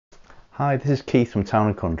Hi, this is Keith from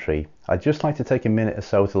Town & Country. I'd just like to take a minute or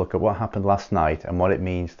so to look at what happened last night and what it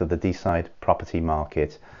means to the Deeside property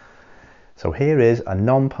market. So here is a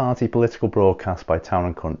non-party political broadcast by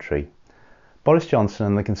Town & Country. Boris Johnson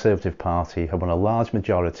and the Conservative Party have won a large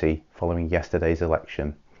majority following yesterday's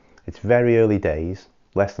election. It's very early days,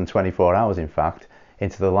 less than 24 hours in fact,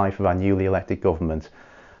 into the life of our newly elected government.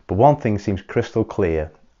 But one thing seems crystal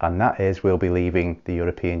clear, and that is we'll be leaving the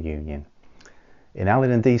European Union. In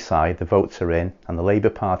Allen and Deeside, the votes are in, and the Labour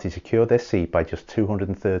Party secured their seat by just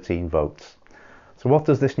 213 votes. So what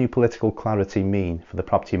does this new political clarity mean for the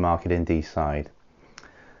property market in Deeside?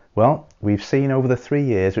 Well, we've seen over the 3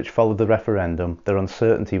 years which followed the referendum that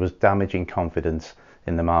uncertainty was damaging confidence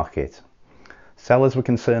in the market. Sellers were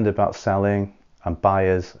concerned about selling and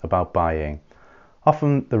buyers about buying.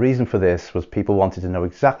 Often the reason for this was people wanted to know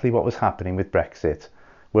exactly what was happening with Brexit.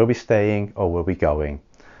 Were we staying or were we going?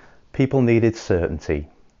 People needed certainty.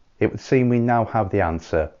 It would seem we now have the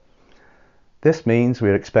answer. This means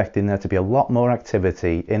we're expecting there to be a lot more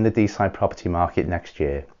activity in the Deeside property market next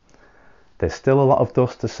year. There's still a lot of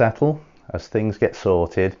dust to settle as things get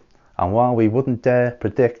sorted, and while we wouldn't dare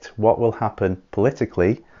predict what will happen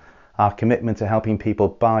politically, our commitment to helping people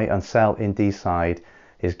buy and sell in Deeside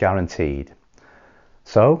is guaranteed.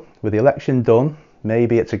 So, with the election done,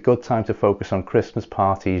 maybe it's a good time to focus on Christmas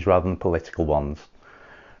parties rather than political ones.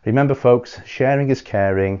 Remember folks, sharing is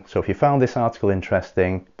caring, so if you found this article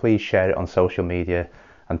interesting, please share it on social media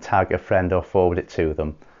and tag a friend or forward it to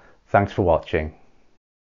them. Thanks for watching.